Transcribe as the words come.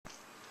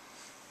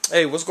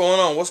Hey, what's going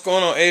on? What's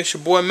going on? Hey, it's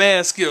your boy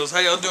Mad Skills. How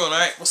y'all doing?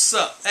 Alright, what's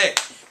up? Hey,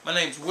 my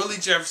name's Willie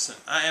Jefferson.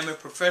 I am a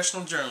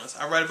professional journalist.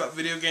 I write about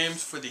video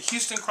games for the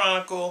Houston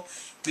Chronicle,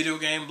 video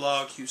game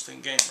blog,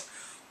 Houston Gamer.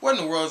 What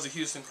in the world is the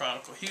Houston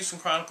Chronicle? Houston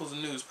Chronicle is a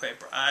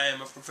newspaper. I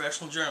am a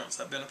professional journalist.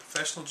 I've been a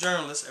professional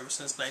journalist ever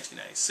since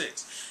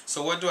 1996.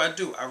 So what do? I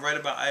write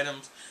about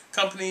items,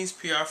 companies,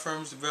 PR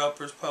firms,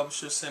 developers,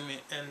 publishers send me,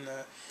 and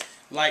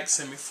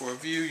send me for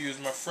review. Use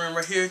my friend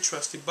right here,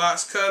 trusty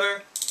box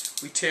cutter.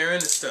 We tear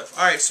into stuff.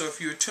 Alright, so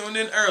if you were tuned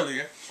in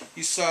earlier,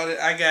 you saw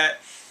that I got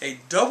a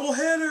double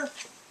header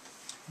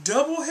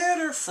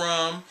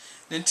from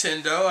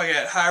Nintendo. I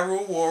got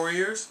Hyrule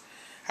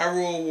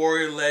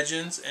Warrior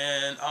Legends,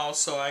 and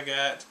also I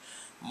got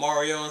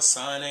Mario and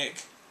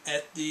Sonic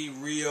at the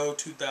Rio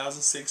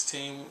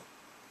 2016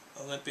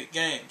 Olympic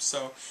Games.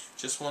 So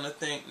just want to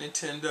thank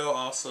Nintendo,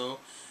 also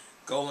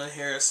Golden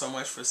Hair, so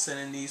much for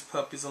sending these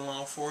puppies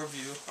along for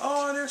review.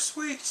 Oh, they're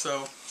sweet.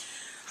 So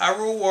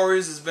Hyrule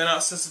Warriors has been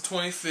out since the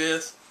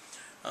 25th.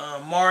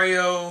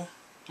 Mario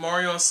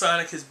and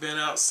Sonic has been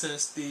out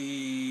since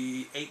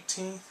the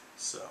 18th.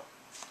 So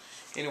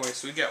anyway,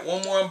 so we got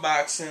one more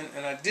unboxing,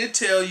 and I did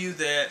tell you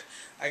that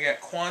I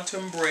got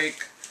Quantum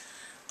Break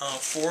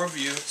for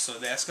review, so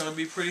that's going to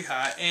be pretty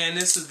hot. And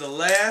this is the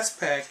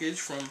last package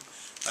from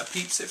my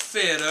peeps at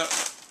Fed Up.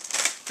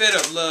 Fed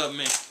Up love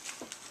me.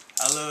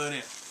 I love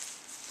them.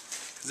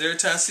 Because every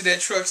time I see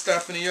that truck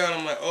stop in the yard,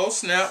 I'm like, oh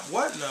snap,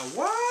 what in the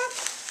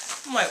what?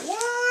 I'm like,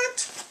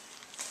 what?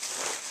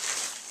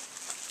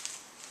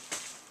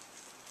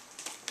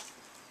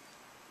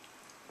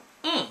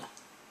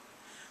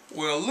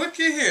 Well,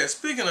 looky here.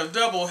 Speaking of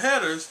double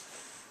headers,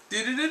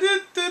 there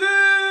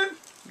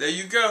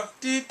you go.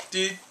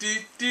 The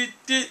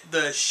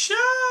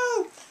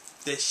show.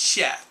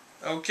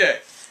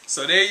 Okay,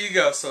 so there you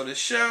go. So the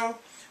show.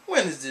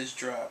 When does this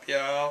drop,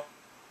 y'all?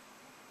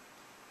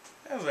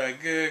 That's a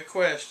good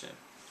question.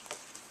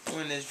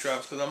 When this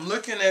drops, because I'm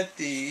looking at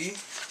the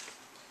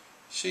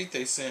sheet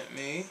they sent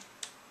me,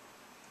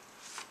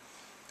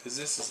 because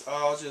this is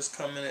all just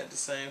coming at the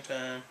same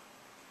time.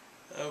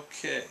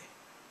 Okay.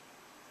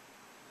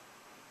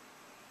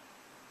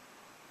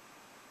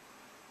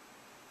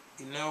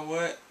 You know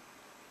what?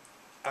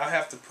 I'll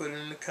have to put it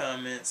in the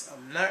comments.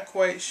 I'm not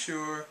quite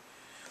sure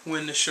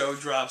when the show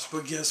drops,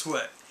 but guess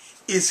what?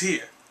 It's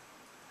here.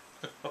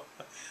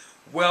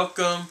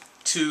 Welcome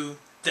to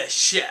the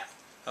show.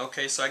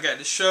 Okay, so I got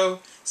the show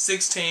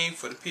 16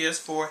 for the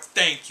PS4.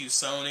 Thank you,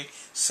 Sony.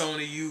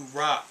 Sony, you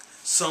rock.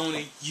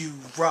 Sony, you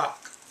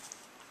rock.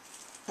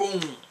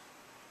 Boom.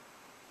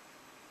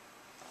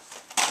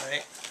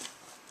 Alright.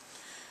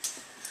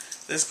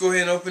 Let's go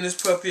ahead and open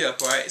this puppy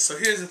up, alright? So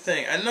here's the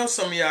thing. I know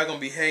some of y'all going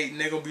to be hating.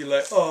 They're going to be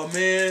like, oh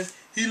man,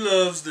 he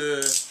loves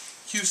the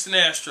Houston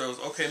Astros.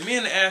 Okay, me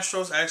and the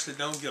Astros actually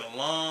don't get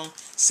along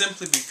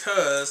simply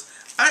because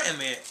I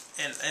am an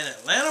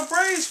Atlanta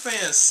Braves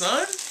fan,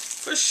 son.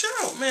 For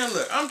sure. Man,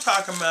 look, I'm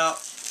talking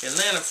about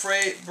Atlanta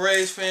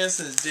Braves fans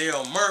since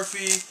Dale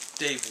Murphy,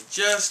 David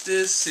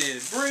Justice,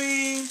 Sid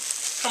Bream.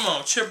 Come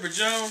on, Chipper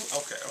Jones.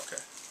 Okay.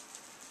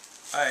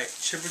 Alright,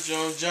 Chipper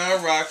Jones,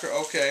 John Rocker.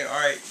 Okay,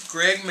 alright,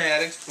 Greg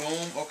Maddox.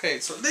 Boom. Okay,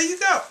 so there you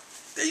go.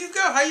 There you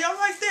go. How y'all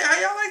like that? How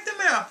y'all like them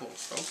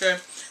apples? Okay,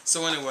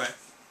 so anyway,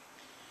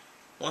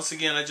 once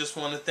again, I just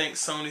want to thank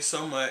Sony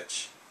so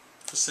much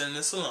for sending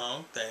this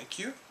along. Thank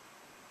you.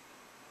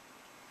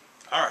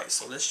 Alright,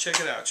 so let's check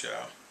it out,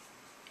 y'all.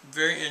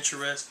 Very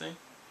interesting.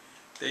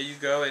 There you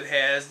go. It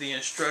has the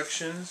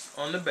instructions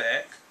on the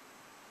back.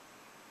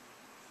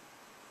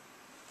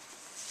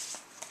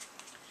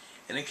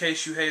 And in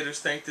case you haters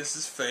think this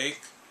is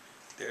fake,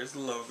 there's the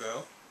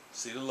logo.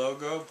 See the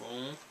logo?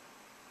 Boom.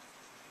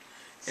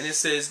 And it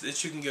says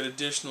that you can get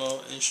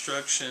additional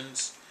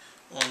instructions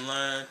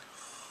online.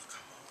 Oh,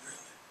 come on,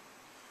 really?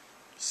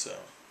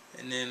 So,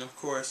 and then of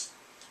course,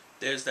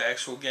 there's the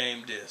actual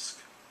game disc.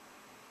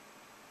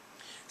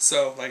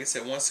 So, like I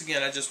said, once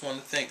again, I just want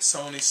to thank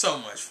Sony so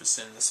much for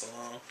sending this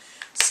along.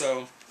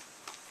 So,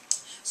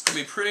 it's going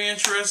to be a pretty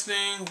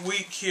interesting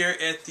week here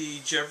at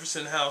the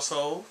Jefferson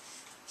household.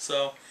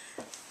 So,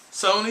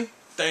 Sony,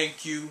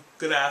 thank you.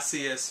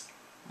 Gracias.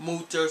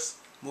 Muchas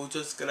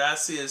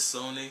gracias,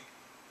 Sony.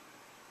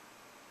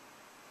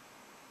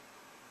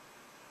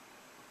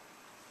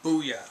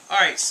 Booyah.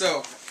 Alright,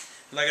 so,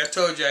 like I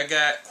told you, I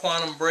got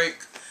Quantum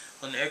Break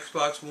on the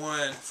Xbox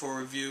One for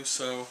review,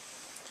 so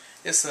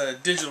it's a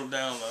digital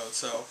download,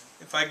 so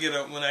if I get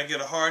when I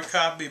get a hard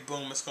copy,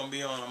 boom, it's gonna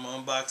be on. I'm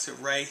gonna unbox it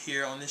right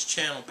here on this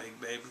channel, big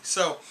baby.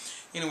 So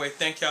anyway,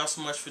 thank y'all so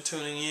much for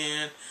tuning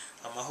in.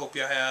 I hope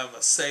y'all have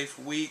a safe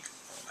week.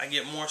 I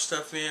get more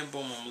stuff in,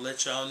 boom, I'm gonna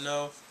let y'all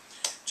know,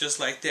 just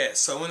like that.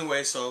 So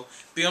anyway, so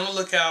be on the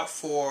lookout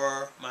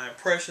for my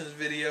impressions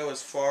video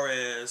as far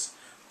as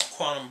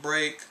Quantum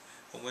Break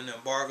when the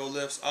embargo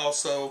lifts.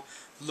 Also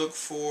look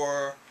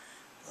for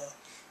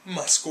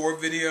my score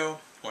video,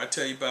 where I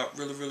tell you about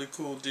really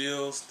cool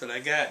deals that I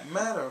got.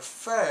 Matter of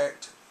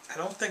fact, I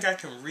don't think I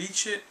can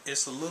reach it.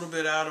 It's a little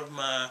bit out of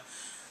my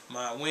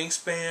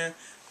wingspan,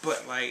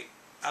 but I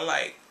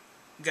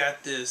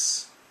got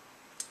this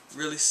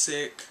really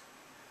sick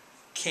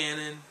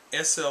Canon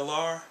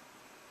SLR.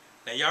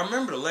 Now y'all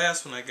remember the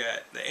last one I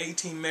got, the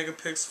 18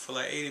 megapixel for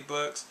like 80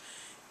 bucks.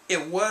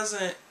 It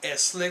wasn't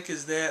as slick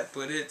as that,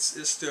 but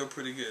it's still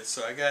pretty good.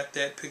 So I got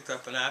that, picked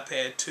up an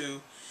iPad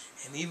 2,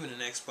 and even an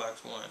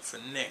Xbox One for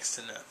next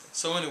to nothing.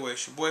 So anyway,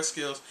 it's your boy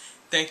Skills.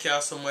 Thank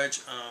y'all so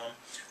much.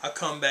 I'll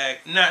come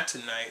back, not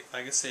tonight,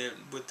 like I said,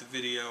 with the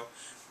video,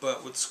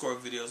 but with the score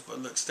videos. But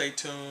look, stay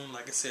tuned.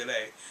 Like I said,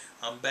 hey,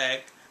 I'm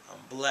back, I'm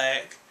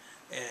black,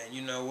 and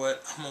you know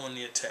what? I'm on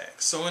the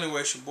attack. So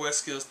anyway, it's your boy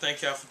Skills.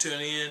 Thank y'all for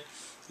tuning in.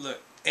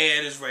 Look,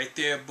 ad is right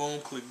there. Boom,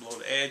 click below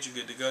the ad. You're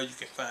good to go. You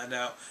can find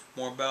out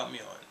more about me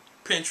on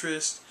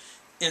Pinterest,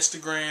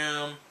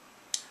 Instagram,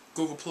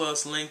 Google+,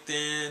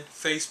 LinkedIn,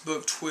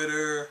 Facebook,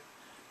 Twitter,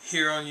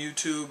 here on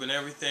YouTube and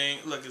everything.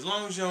 Look, as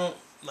long as you don't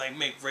like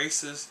make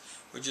racist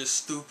or just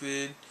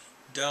stupid,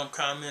 dumb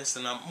comments,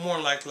 then I'm more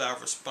likely I'll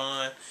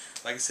respond.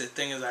 Like I said, the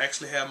thing is, I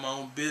actually have my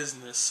own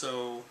business,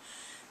 so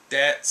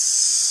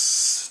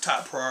that's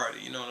top priority,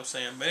 you know what I'm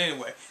saying? But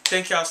anyway,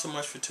 thank y'all so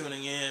much for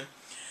tuning in.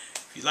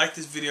 If you like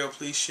this video,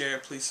 please share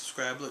it, please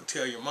subscribe. Look,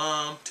 tell your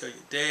mom, tell your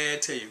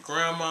dad, tell your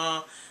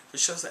grandma. For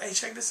sure, say, hey,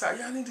 check this out.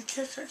 Y'all need to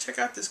check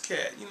out this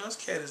cat. You know, this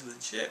cat is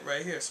legit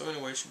right here. So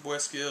anyway, it's your boy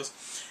Skills.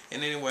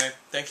 And anyway,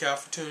 thank y'all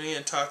for tuning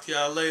in. Talk to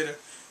y'all later.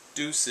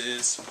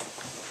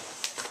 Deuces.